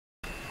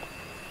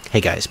Hey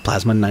guys,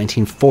 Plazma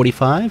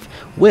 1945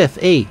 with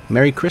a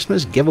Merry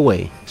Christmas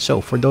giveaway. So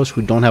for those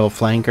who don't have a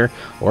flanker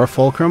or a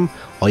fulcrum,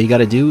 all you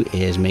gotta do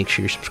is make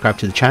sure you subscribe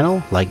to the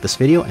channel, like this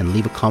video, and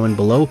leave a comment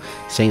below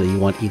saying that you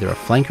want either a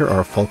flanker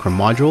or a fulcrum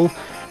module.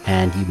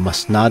 And you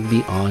must not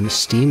be on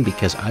Steam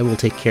because I will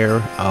take care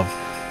of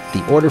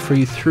the order for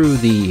you through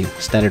the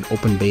standard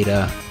open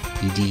beta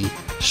ED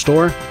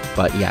store.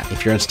 But yeah,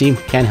 if you're on Steam,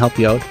 can help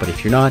you out. But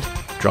if you're not,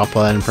 drop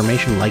all that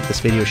information, like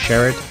this video,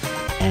 share it,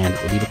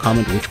 and leave a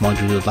comment which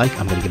module you would like.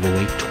 I'm going to give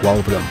away 12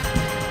 of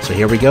them. So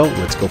here we go.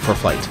 Let's go for a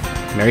flight.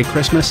 Merry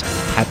Christmas and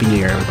Happy New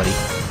Year, everybody.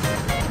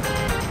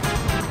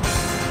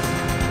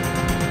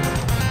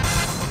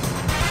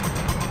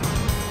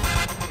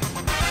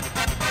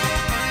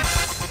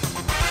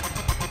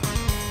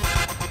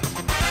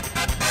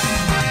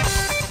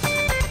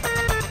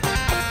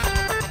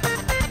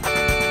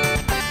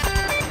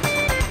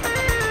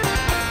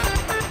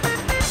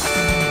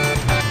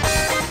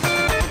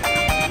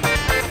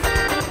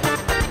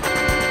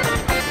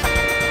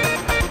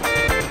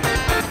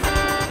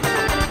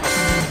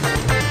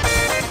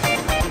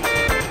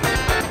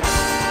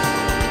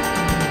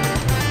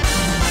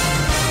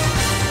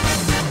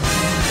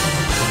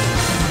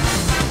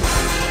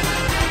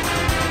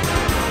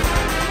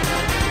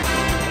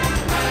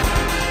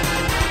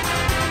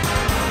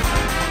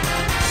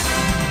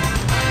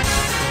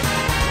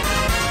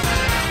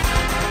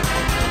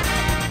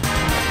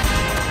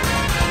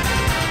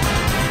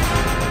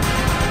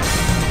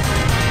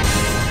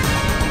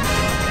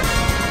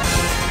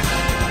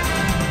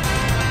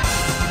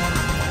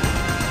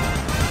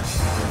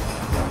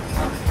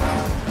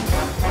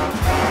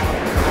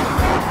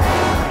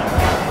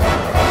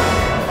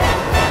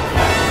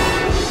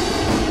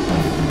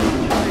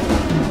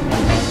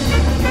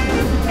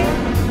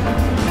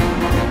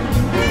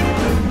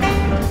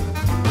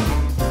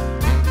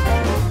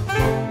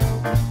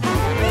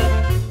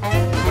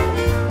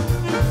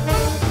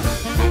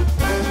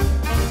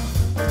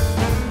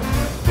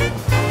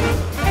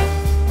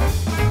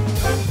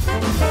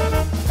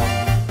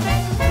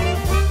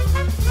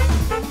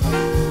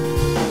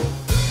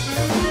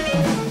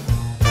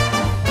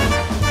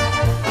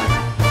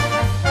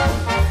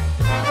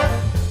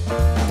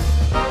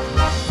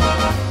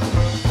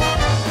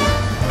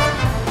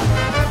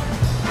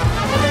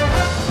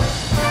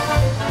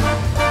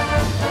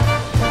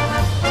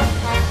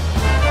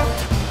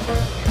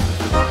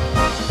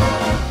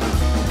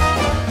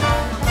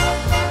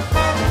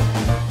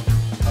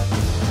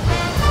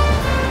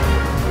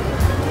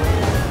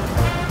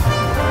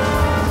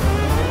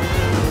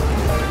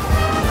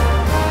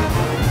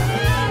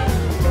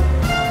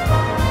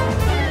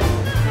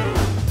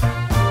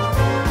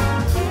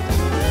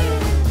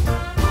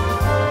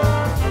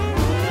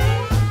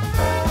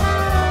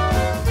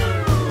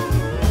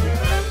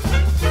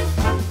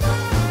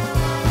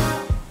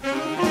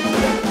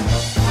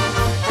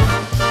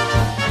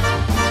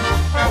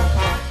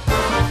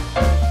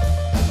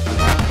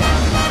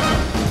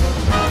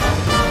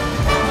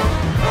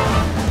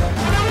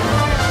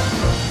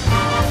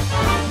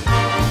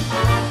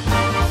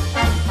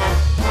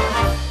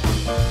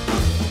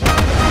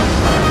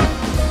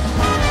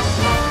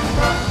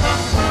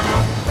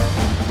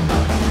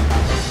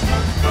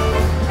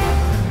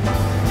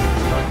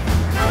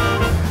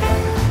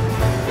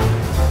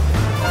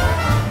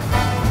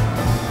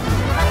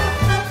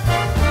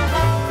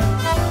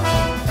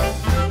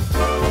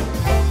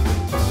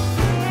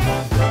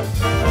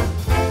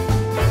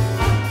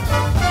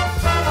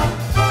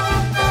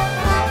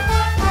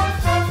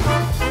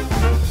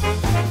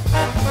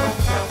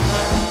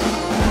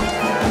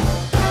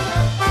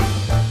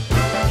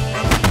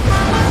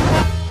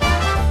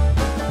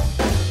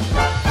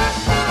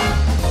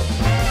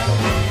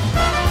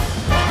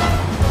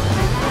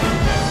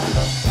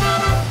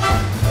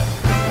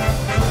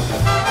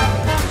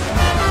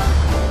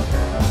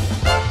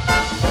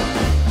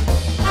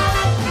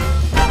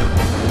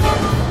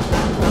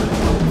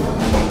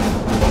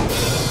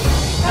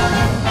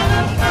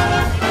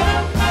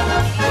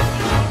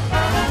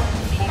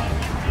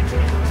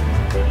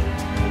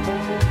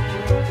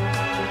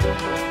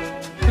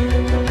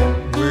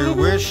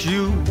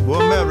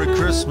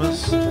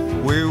 Christmas.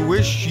 We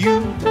wish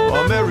you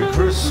a Merry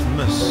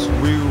Christmas.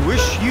 We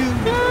wish you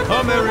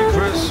a Merry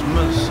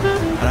Christmas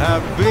and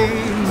Happy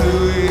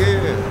New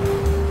Year.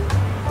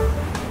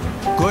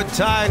 Good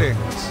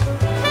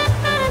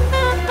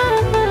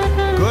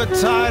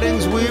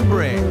tidings we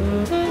bring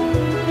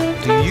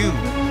to you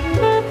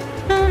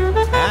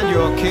and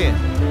your kin.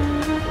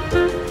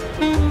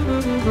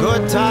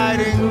 Good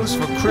tidings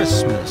for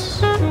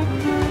Christmas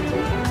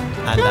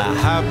and a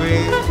Happy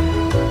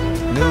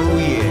New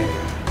Year.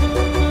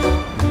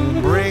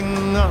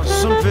 Bring us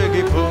some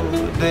figgy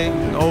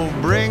pudding, oh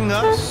bring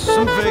us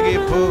some figgy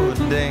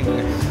pudding.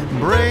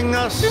 Bring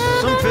us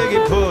some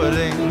figgy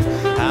pudding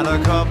and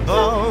a cup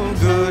of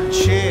good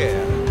cheer.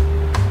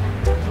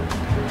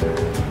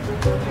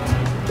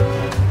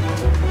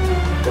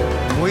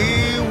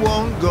 We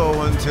won't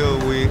go until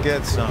we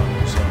get some.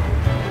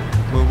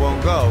 We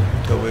won't go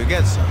till we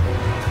get some.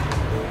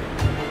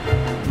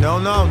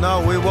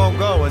 No, we won't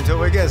go until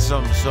we get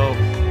some, so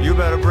you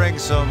better bring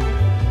some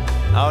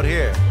out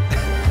here.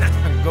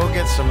 Go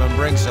get some and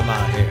bring some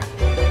out here.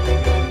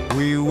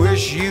 We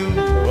wish you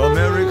a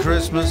Merry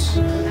Christmas.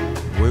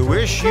 We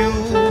wish you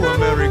a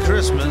Merry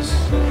Christmas.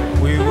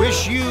 We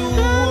wish you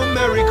a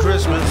Merry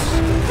Christmas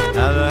and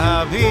a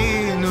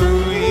Happy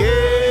New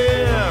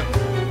Year.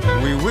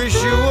 We wish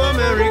you a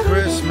Merry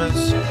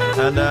Christmas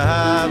and a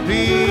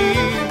Happy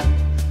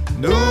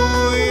New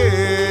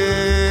Year.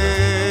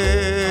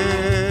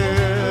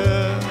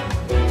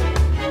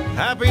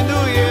 Happy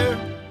New Year.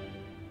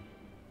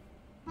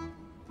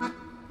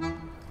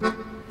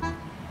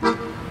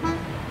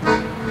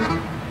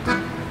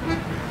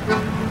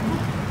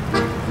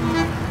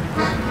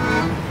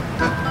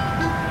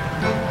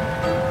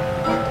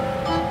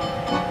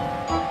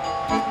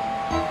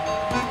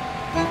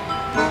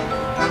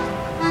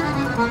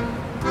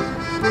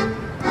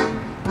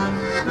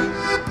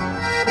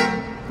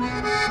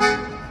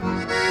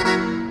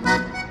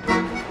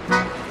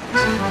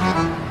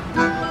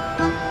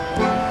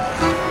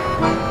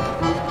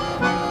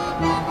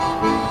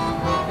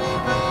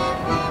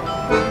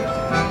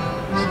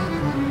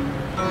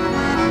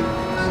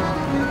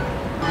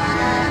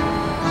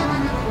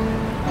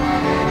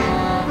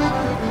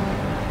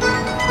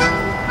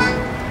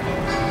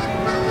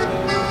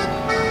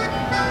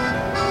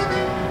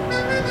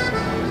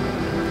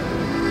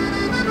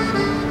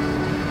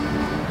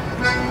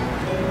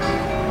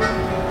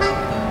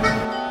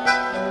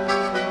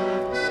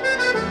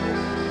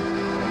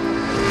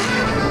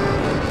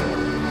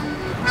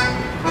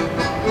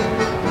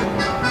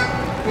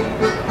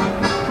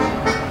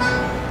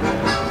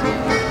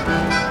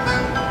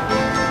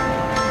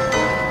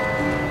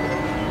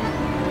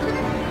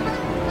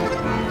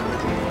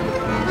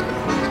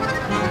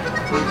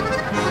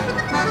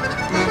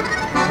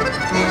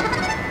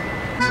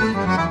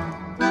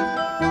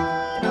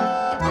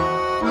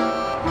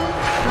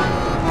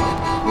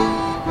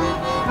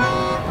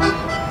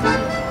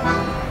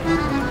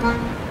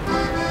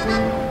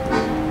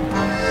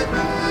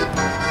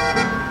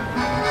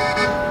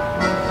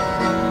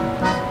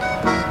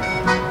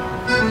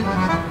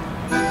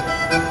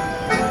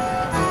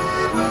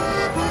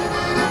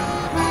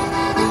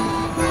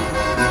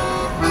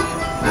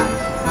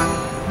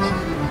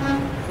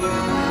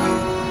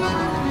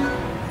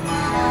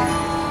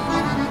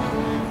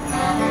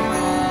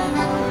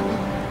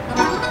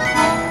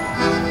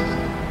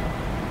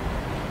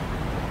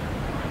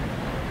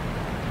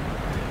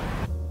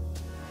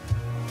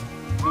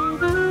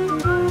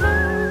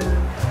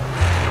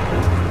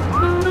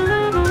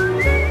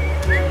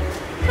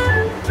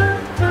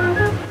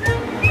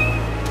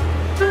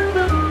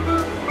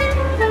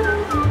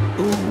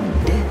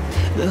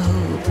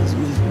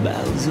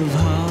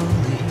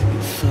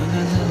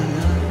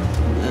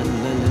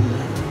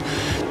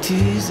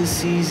 The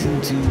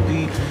season to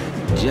be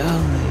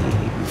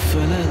jolly. Fa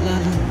la la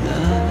la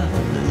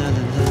la la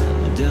la la.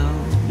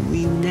 Don't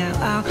we now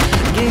our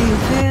gay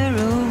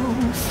apparel?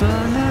 Fa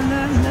la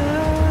la la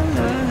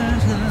la la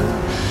la.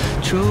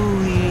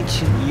 Troll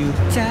ancient you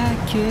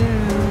take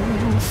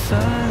care.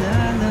 Fa la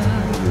la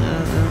la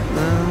la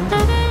la.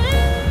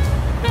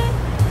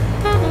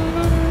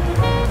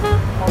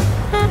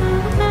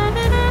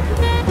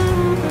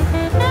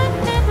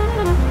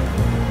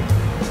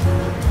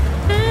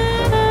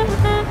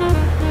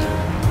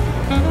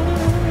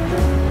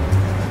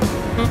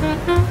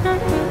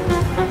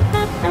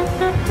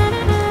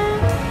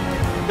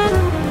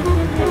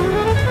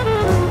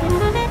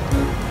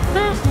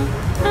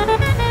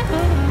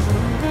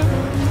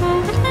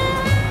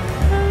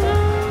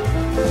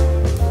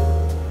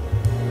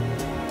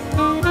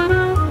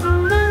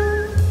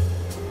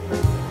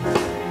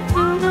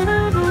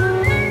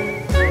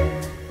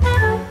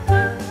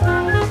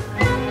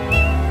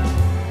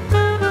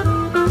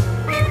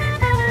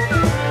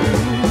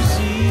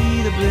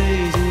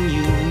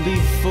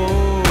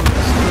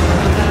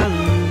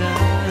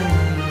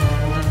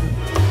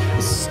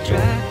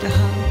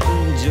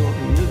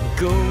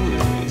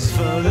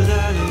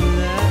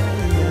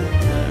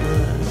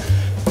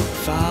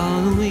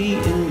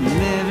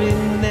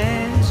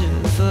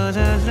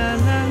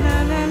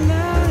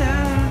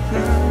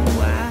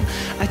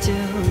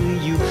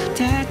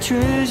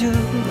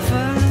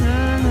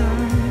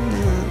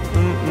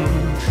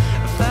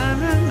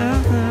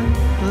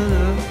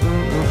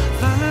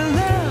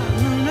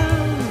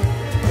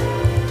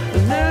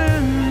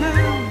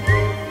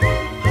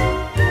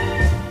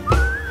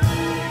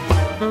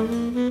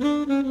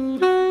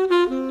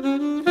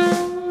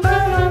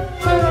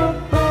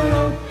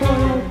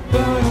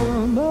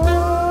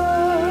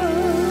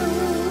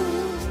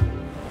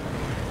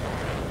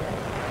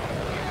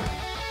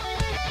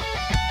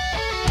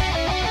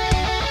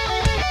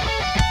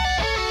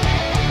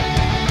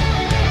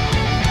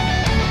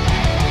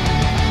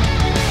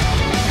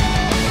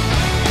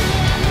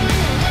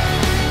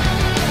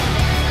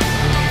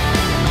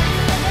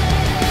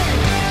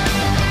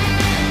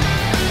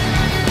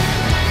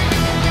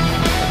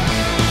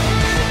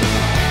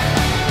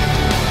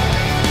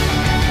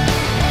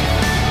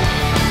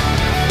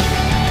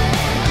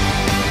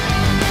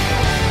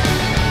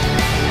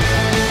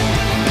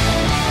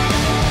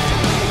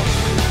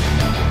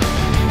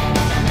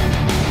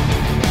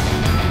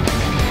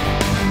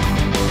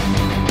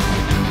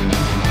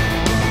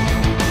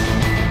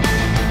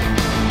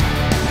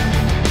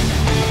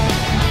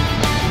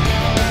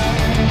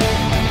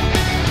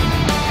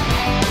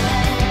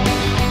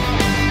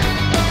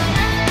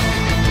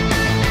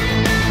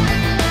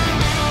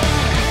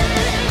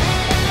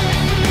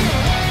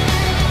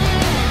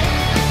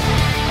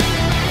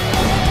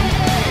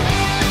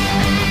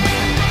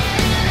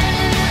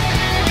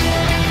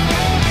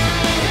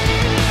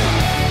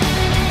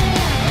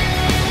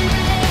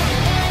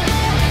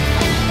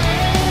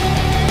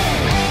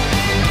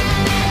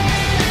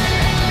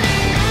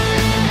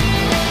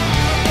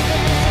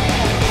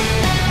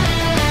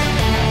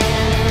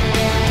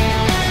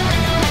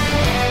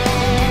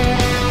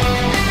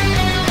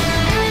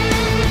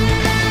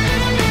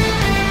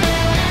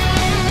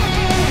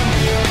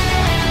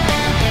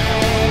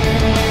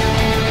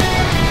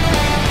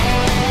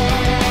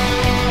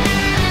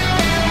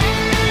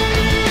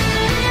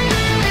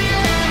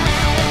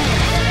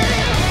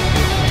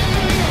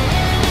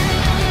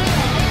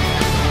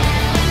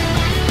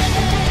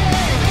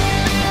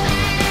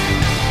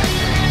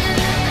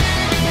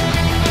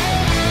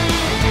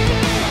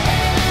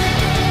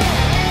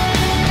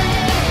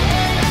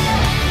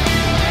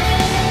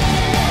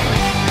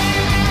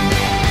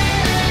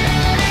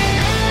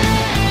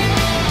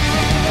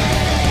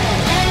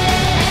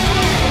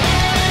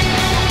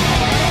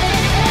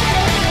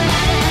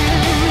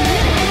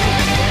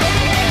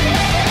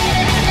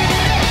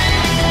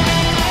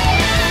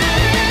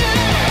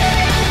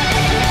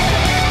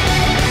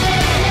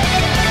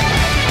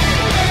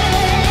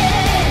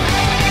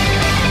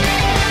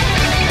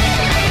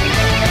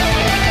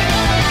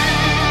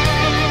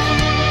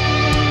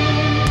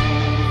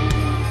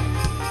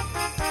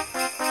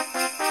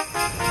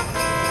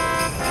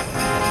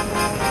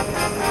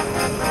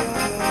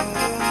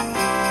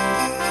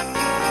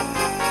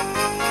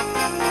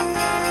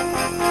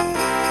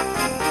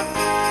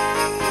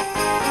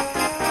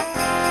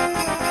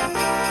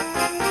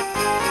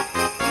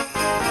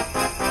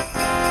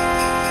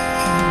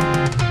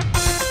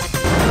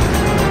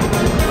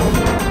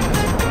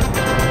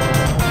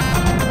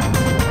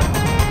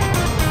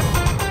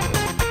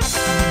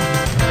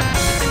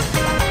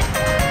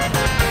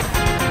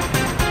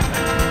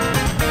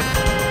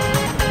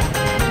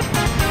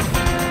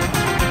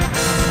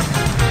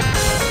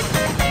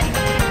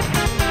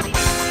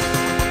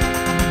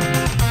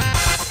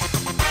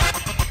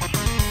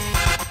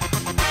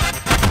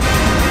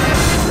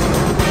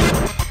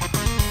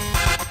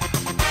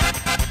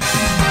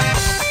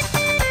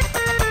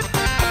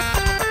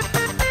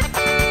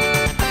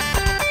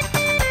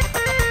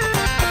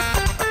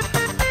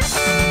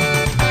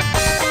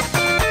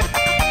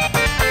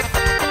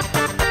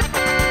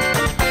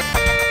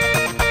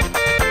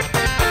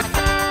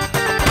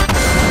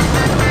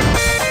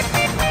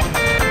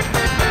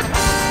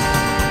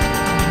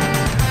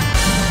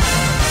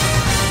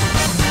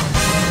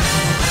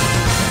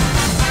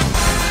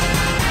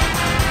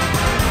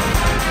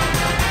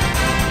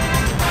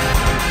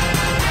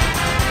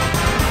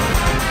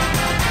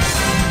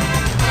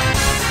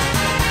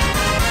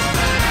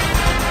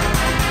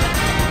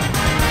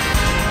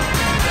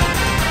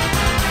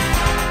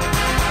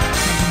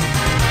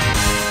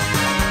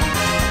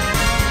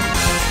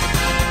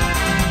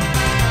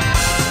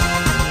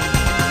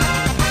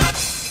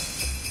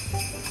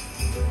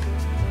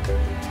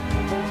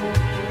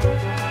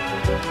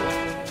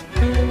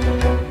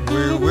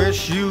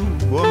 you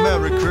a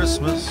Merry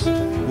Christmas.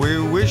 We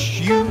wish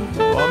you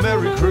a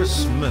Merry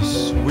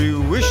Christmas. We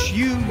wish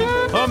you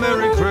a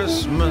Merry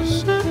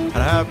Christmas and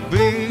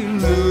Happy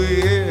New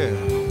Year.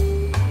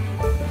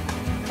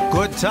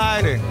 Good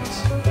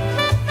tidings.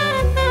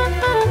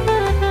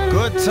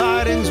 Good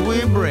tidings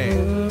we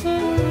bring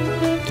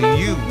to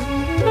you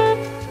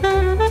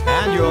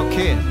and your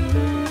kin.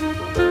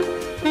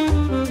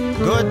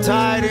 Good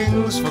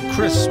tidings for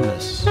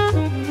Christmas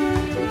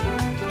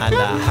and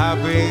a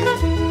Happy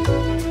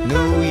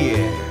New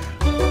Year.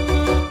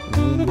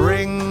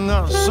 Bring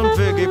us some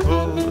figgy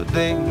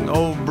pudding.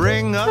 Oh,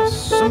 bring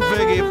us some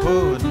figgy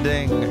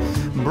pudding.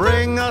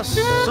 Bring us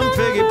some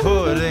figgy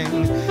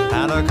pudding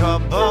and a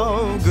cup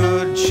of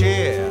good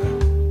cheer.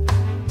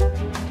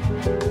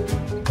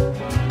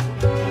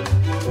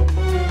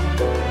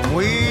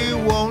 We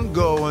won't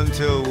go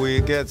until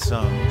we get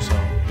some, so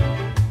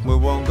we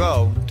won't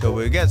go till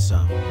we get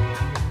some.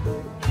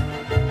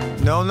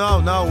 No, no,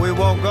 no, we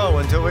won't go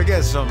until we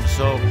get some,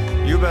 so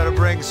you better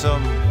bring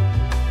some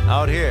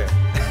out here.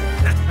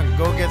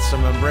 Go get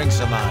some and bring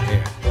some out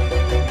here.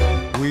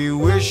 We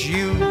wish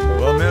you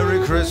a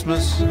Merry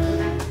Christmas.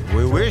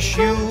 We wish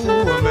you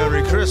a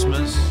Merry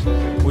Christmas.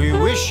 We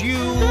wish you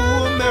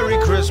a Merry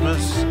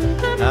Christmas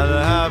and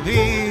a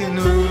Happy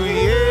New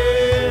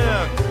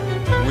Year.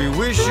 We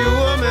wish you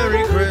a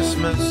Merry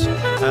Christmas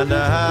and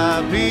a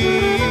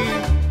Happy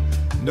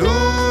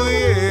New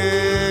Year.